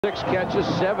6 catches,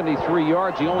 73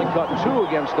 yards. He only caught 2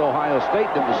 against Ohio State,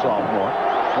 did the sophomore.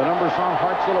 The numbers on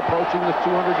Hartsell approaching the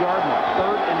 200-yard mark.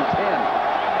 3rd and 10.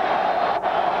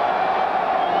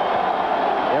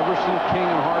 Everson, King,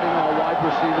 and Harding, all wide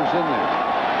receivers in there.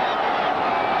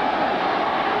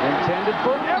 Intended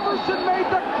for Everson, made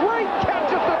the great catch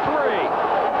at the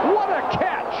 3. What a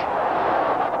catch!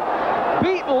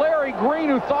 Beat Larry Green,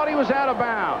 who thought he was out of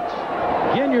bounds.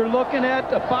 Again, you're looking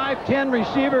at a 5'10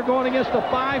 receiver going against a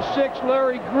 5'6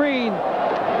 Larry Green,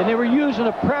 and they were using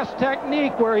a press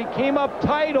technique where he came up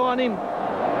tight on him.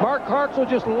 Mark Hartsell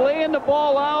just laying the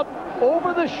ball out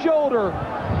over the shoulder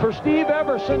for Steve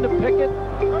Everson to pick it.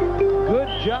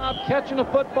 Good job catching the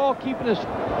football, keeping his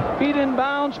feet in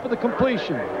bounds for the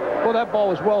completion. Well, that ball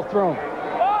was well thrown.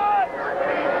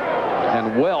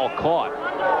 And well caught.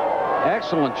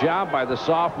 Excellent job by the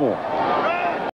sophomore.